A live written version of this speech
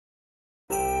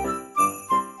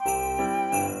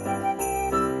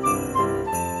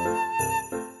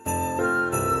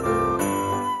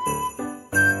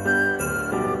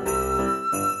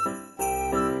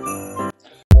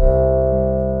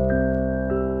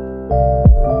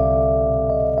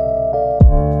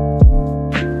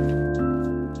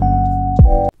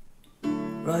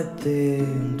there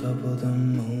on top of the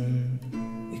moon,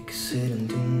 we could sit and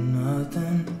do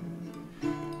nothing.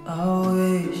 I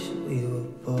wish we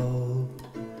were bold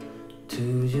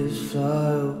to just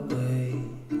fly away.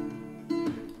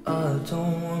 I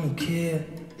don't wanna care,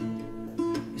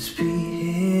 just be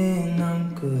here and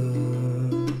I'm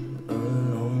good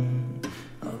alone.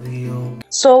 I'll be okay.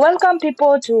 So welcome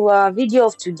people to a video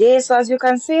of today. So as you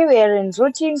can see, we are in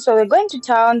routine. So we're going to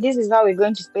town. This is how we're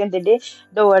going to spend the day.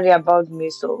 Don't worry about me.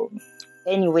 So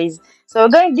anyways,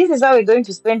 this is how we're going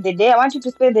to spend the day. I want you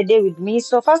to spend the day with me.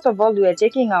 So first of all, we are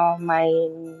taking my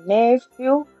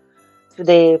nephew to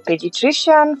the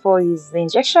pediatrician for his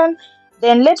injection.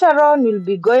 Then later on, we'll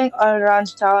be going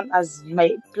around town as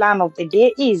my plan of the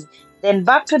day is. Then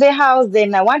back to the house.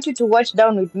 Then I want you to watch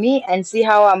down with me and see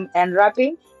how I'm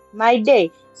unwrapping my day.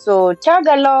 So tag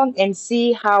along and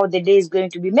see how the day is going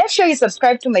to be. Make sure you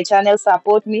subscribe to my channel,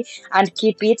 support me, and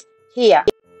keep it here.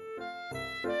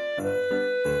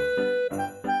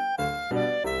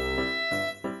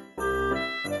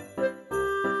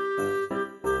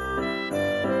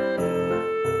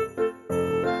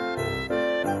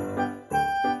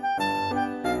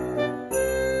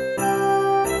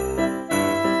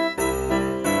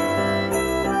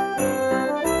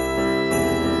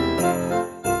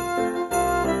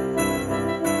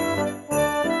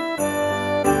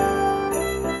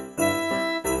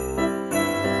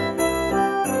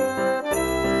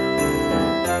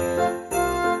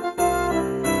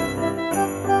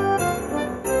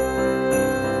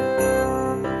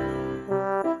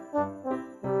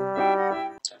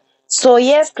 So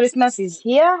yes, Christmas is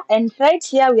here, and right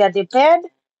here we are the bed,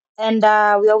 and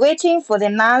we are waiting for the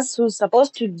nurse who's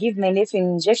supposed to give my nephew an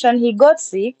injection. He got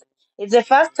sick. It's the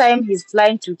first time he's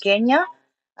flying to Kenya,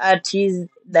 and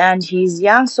he's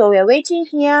young, so we are waiting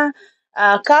here,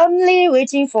 calmly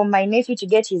waiting for my nephew to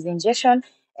get his injection.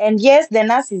 And yes, the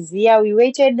nurse is here. We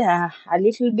waited a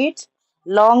little bit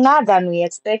longer than we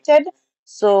expected,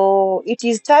 so it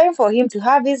is time for him to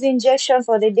have his injection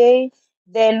for the day.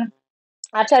 Then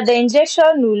after the injection,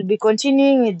 we'll be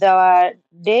continuing with our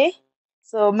day.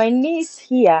 So my niece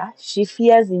here, she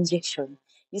fears injection.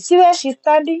 You see where she's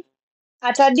standing?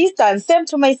 At a distance, same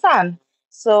to my son.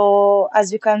 So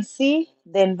as you can see,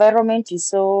 the environment is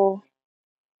so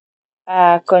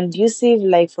conducive,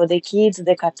 like for the kids,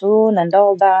 the cartoon and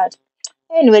all that.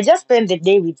 Anyway, just spend the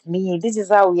day with me. This is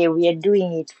how we are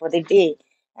doing it for the day.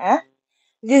 Huh?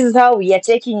 This is how we are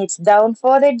taking it down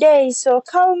for the day. So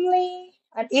calmly,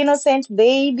 an innocent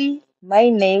baby. My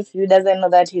nephew doesn't know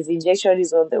that his injection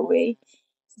is on the way.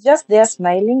 He's just there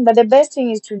smiling. But the best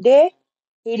thing is today,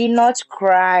 he did not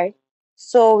cry.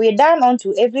 So we're done on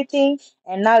to everything.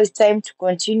 And now it's time to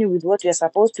continue with what we're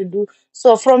supposed to do.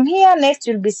 So from here, next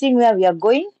you'll be seeing where we are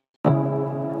going.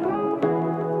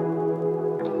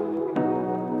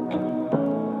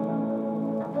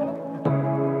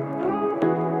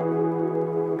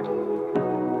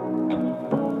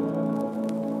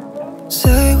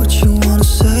 Say what you wanna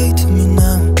say to me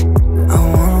now.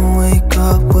 I wanna wake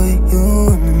up with you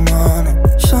in the morning.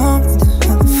 Show me there's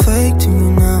nothing fake to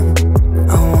me now.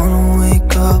 I wanna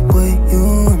wake up with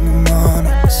you in the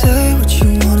morning. Say what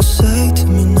you wanna say to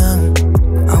me now.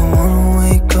 I wanna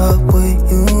wake up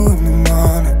with you in the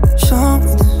morning. Show me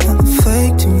there's nothing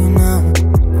fake to me now.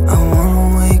 I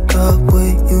wanna wake up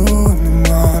with you in the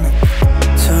morning.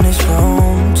 Turn this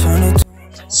room, turn it.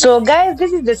 So guys,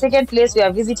 this is the second place we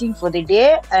are visiting for the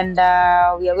day, and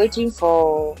we are waiting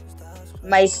for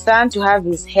my son to have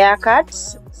his haircut.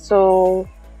 So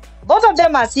both of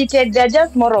them are seated. They're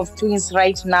just more of twins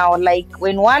right now. Like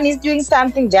when one is doing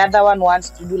something, the other one wants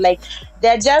to do. Like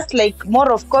they're just like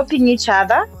more of copying each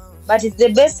other, but it's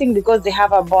the best thing because they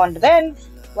have a bond. Then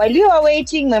while we were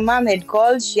waiting, my mom had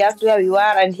called. She asked where we were,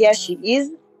 and here she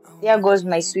is. There goes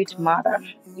my sweet mother.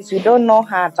 If you don't know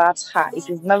her, that's her. If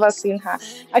you've never seen her,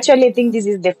 actually, I think this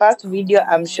is the first video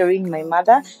I'm showing my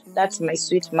mother. That's my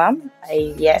sweet mom.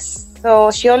 Yes.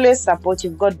 So she always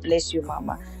supportive. God bless you,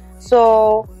 mama.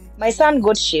 So my son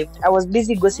got shaved. I was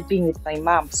busy gossiping with my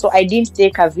mom, so I didn't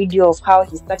take a video of how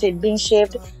he started being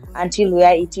shaved until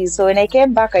where it is. So when I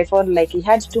came back, I found like he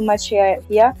had too much hair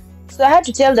here. So I had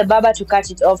to tell the barber to cut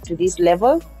it off to this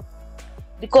level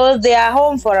because they are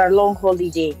home for a long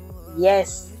holiday.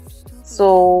 Yes.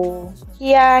 So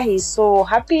here he's so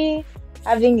happy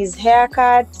having his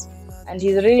haircut and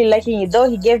he's really liking it. Though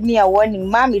he gave me a warning,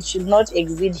 mom, it should not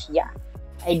exceed here.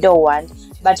 I don't want,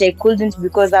 but I couldn't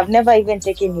because I've never even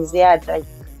taken his hair like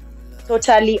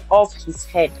totally off his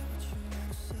head.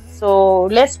 So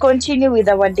let's continue with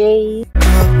our day.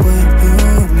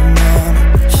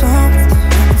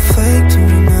 Fake to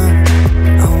me now.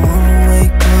 I wanna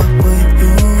wake up with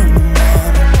you in the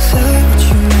morning.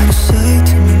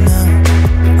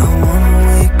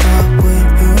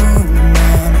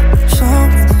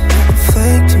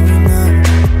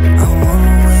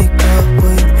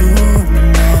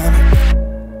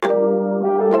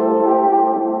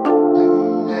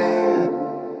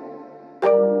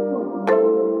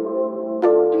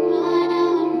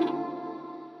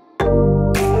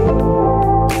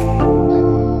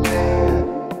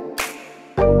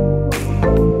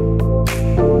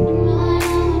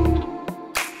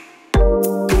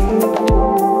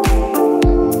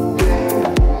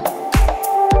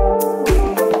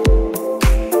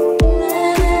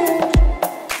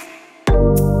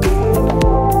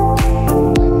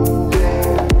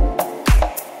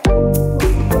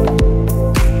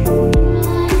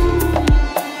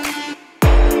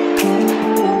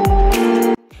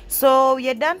 So we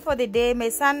are done for the day. My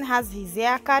son has his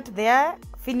haircut there,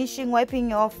 finishing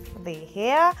wiping off the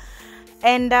hair.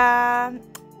 And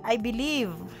I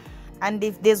believe, and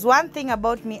if there's one thing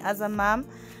about me as a mom,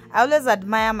 I always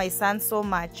admire my son so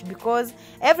much, because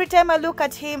every time I look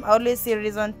at him, I always see a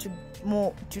reason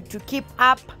to keep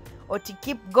up or to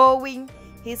keep going.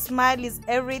 His smile is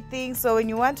everything. So when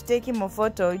you want to take him a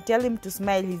photo, you tell him to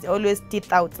smile. He's always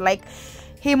teeth out. Like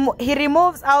he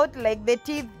removes out like the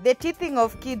teething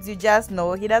of kids. You just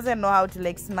know he doesn't know how to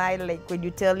like smile like when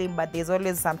you tell him, but there's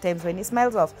always sometimes when he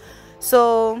smiles off.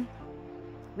 So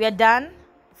we are done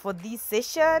for this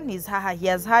session. He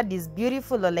has had this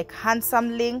beautiful or like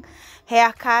handsome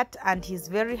haircut, and he's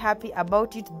very happy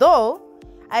about it. Though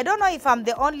I don't know if I'm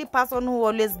the only person who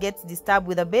always gets disturbed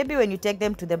with a baby when you take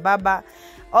them to the barber,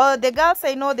 or the girls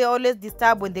I know they always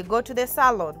disturb when they go to the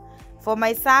salon. For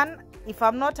my son, if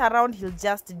I'm not around, he'll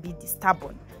just be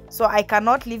disturbed. So I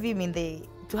cannot leave him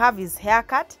to have his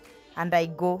haircut and I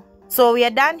go. So we are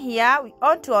done here. We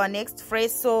on to our next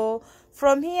phrase. So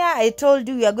from here, I told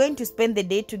you we are going to spend the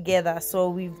day together. So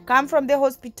we've come from the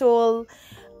hospital,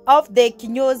 off the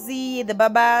kinyozi, the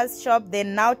barber's shop,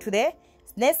 then now to the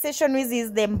next session, which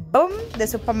is the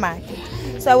supermarket.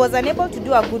 So I was unable to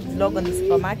do a good vlog on the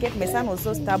supermarket. My son was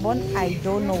so stubborn. I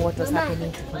don't know what was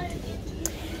happening to him today.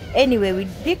 Anyway, we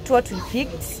picked what we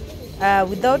picked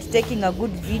without taking a good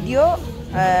video.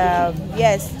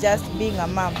 Yes, just being a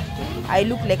mom. I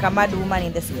look like a mad woman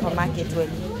in the supermarket when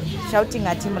shouting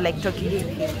at him, like talking to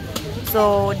him.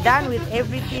 So done with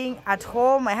everything at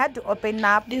home. I had to open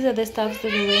up. These are the stuffs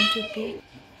that we went to pick.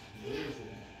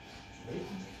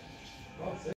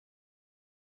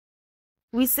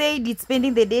 We said it's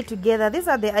spending the day together. These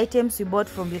are the items we bought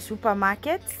from the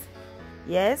supermarket.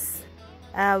 Yes.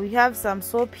 We have some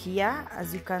soap here,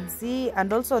 as you can see,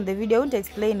 and also on the video I won't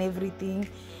explain everything.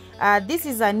 This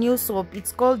is a new soap.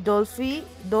 It's called Dolphy.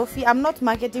 I'm not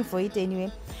marketing for it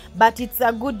anyway, but it's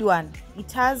a good one.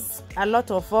 It has a lot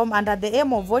of foam, and at the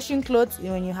aim of washing clothes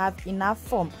when you have enough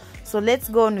foam. So let's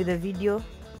go on with the video.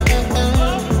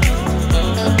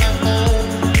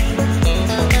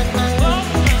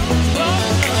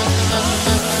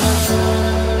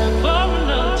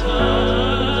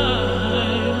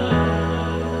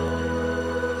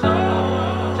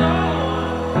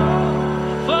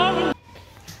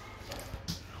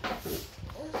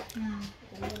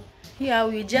 Yeah,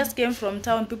 we just came from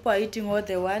town. People are eating what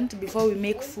they want before we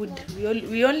make food.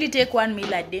 We only take one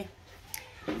meal a day.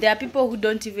 There are people who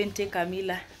don't even take a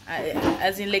meal.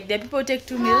 As in, like, there are people who take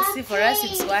 2 meals. See, for us,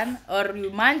 it's one. Or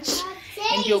you munch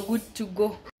and you're good to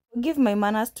go. Give my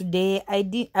manners today.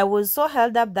 I was so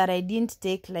held up that I didn't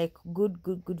take like good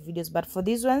videos. But for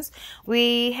these ones,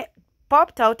 we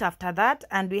popped out after that,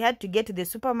 and we had to get to the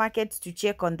supermarkets to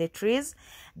check on the trees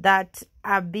that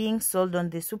are being sold on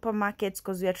the supermarkets,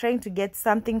 because we are trying to get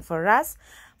something for us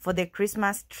for the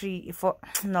Christmas tree, for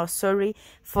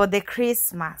the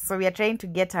Christmas. So we are trying to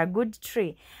get a good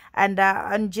tree. And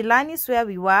on Jilani is where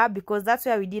we were, because that's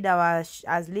where we did our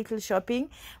as little shopping.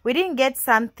 We didn't get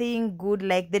something good.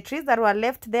 Like the trees that were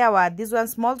left there were these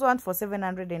ones, small ones for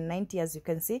 790, as you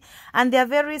can see, and they are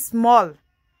very small,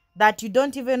 that you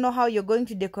don't even know how you're going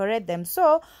to decorate them.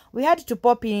 So we had to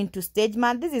pop into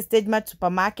Stagemat. This is Stagemat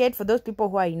supermarket for those people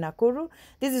who are in Nakuru.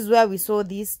 This is where we saw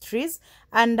these trees,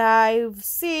 and I've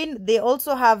seen they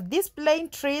also have these plain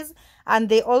trees, and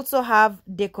they also have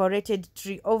decorated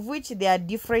tree, of which they are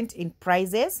different in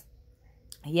prices.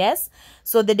 Yes,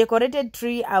 so the decorated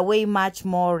tree are way much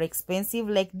more expensive.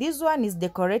 Like this one is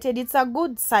decorated, it's a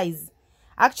good size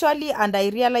actually, and I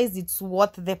realized it's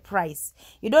worth the price.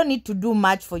 You don't need to do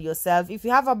much for yourself. If you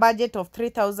have a budget of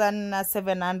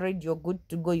 3,700, you're good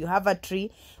to go. You have a tree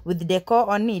with decor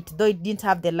on it, though it didn't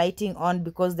have the lighting on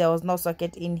because there was no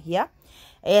socket in here.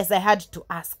 Yes, I had to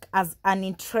ask as an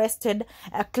interested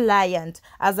client,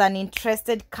 as an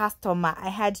interested customer. I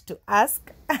had to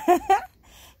ask.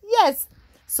 Yes.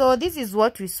 So this is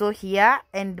what we saw here,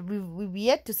 and we've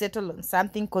yet to settle on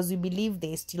something, because we believe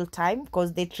there is still time,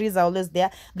 because the trees are always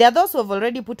there. There are those who have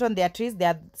already put on their trees. There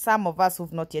are some of us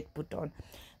who've not yet put on.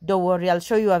 Don't worry, I'll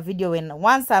show you a video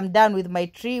once I'm done with my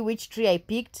tree, which tree I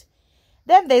picked.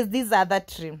 Then there's this other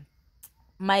tree.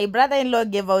 My brother-in-law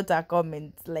gave out a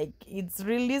comment, like, it's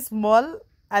really small,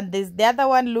 and the other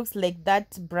one looks like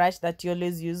that brush that you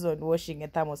always use on washing a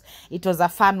thermos. It was a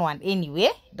fun one. Anyway,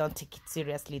 don't take it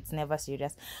seriously. It's never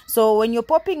serious. So when you're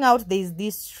popping out, there's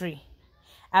this tree,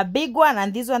 a big one,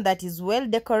 and this one that is well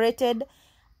decorated.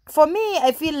 For me,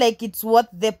 I feel like it's worth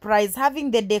the price.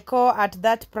 Having the decor at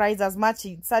that price, as much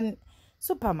it's a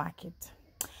supermarket.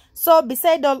 So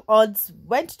beside all odds,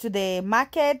 went to the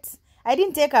market. I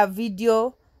didn't take a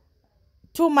video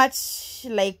too much,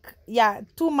 like, yeah,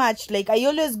 too much. Like, I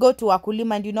always go to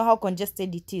Wakulima and you know how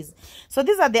congested it is. So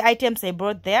these are the items I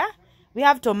brought there. We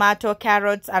have tomato,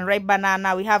 carrots, and ripe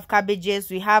banana. We have cabbages.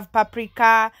 We have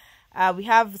paprika. We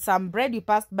have some bread we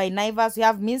passed by Naivas. We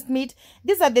have minced meat.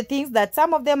 These are the things that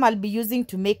some of them I'll be using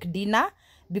to make dinner,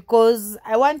 because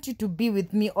I want you to be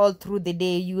with me all through the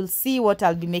day. You will see what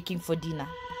I'll be making for dinner.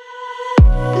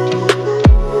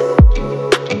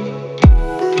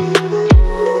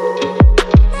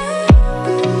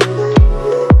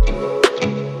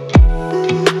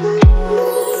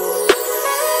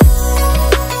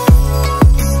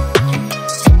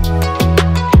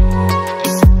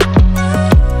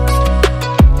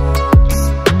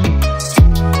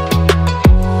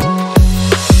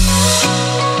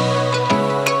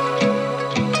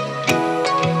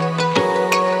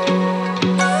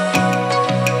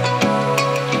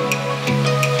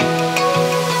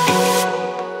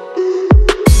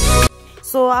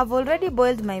 So I've already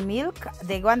boiled my milk,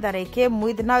 the one that I came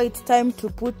with. Now it's time to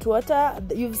put water.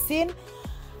 You've seen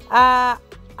I'm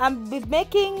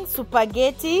making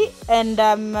spaghetti and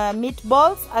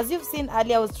meatballs. As you've seen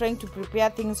earlier, I was trying to prepare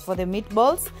things for the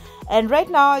meatballs, and right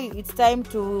now it's time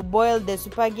to boil the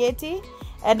spaghetti.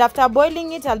 And after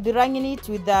boiling it, I'll be running it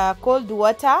with cold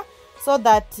water so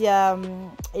that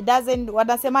it doesn't,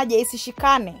 wanasemaje,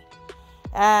 isishikane.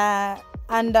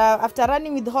 And after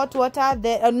running with hot water,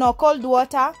 cold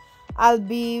water, I'll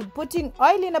be putting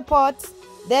oil in a pot.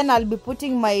 Then I'll be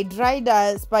putting my dried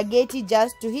spaghetti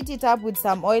just to heat it up with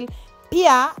some oil,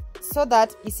 pia, so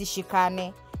that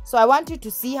isishikane. So I want you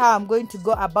to see how I'm going to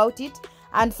go about it.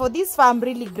 And for this, I'm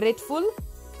really grateful.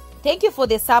 Thank you for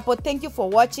the support. Thank you for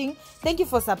watching. Thank you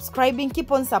for subscribing.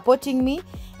 Keep on supporting me.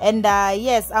 And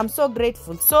yes, I'm so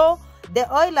grateful. So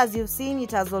the oil, as you've seen,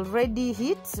 it has already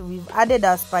heat. We've added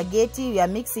our spaghetti. We are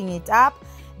mixing it up.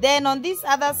 Then on this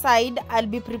other side, I'll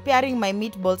be preparing my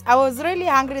meatballs. I was really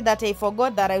hungry that I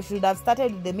forgot that I should have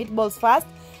started with the meatballs first,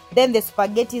 then the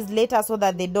spaghettis later, so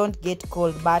that they don't get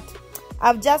cold. But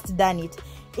I've just done it.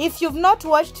 If you've not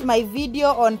watched my video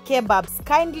on kebabs,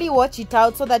 kindly watch it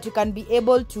out so that you can be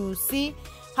able to see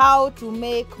how to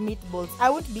make meatballs. I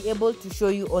won't be able to show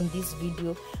you on this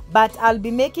video, but I'll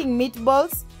be making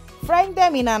meatballs, frying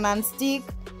them in a non-stick.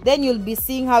 Then you'll be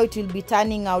seeing how it will be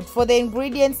turning out. For the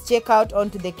ingredients, check out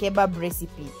onto the kebab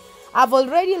recipe. I've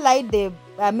already light the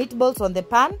meatballs on the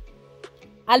pan.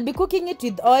 I'll be cooking it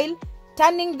with oil,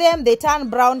 turning them, they turn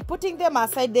brown, putting them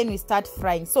aside, then we start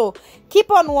frying. So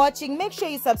keep on watching. Make sure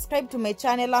you subscribe to my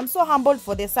channel. I'm so humbled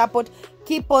for the support.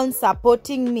 Keep on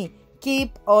supporting me.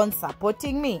 Keep on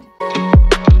supporting me.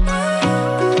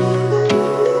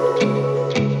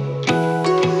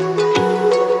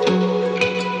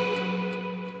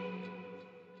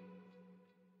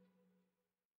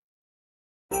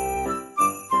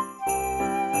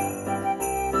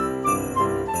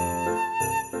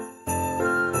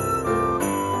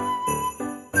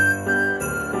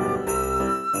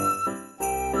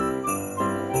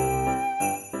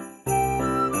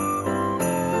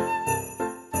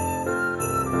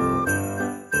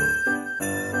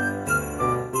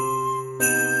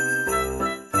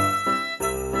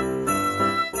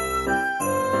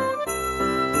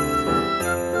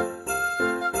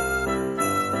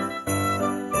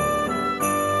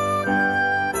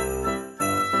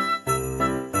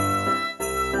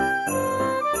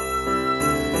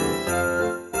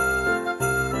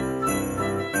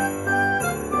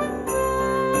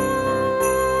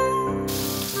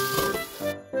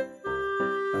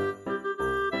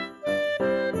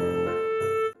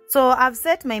 So I've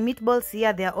set my meatballs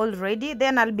here, they're all ready.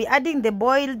 Then I'll be adding the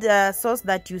boiled sauce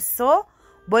that you saw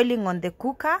boiling on the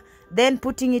cooker, then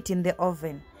putting it in the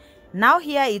oven. Now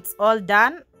here it's all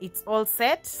done, it's all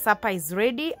set, supper is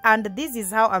ready, and this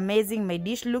is how amazing my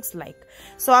dish looks like.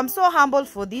 So I'm so humbled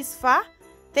for this far.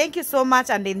 Thank you so much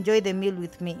and enjoy the meal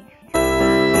with me.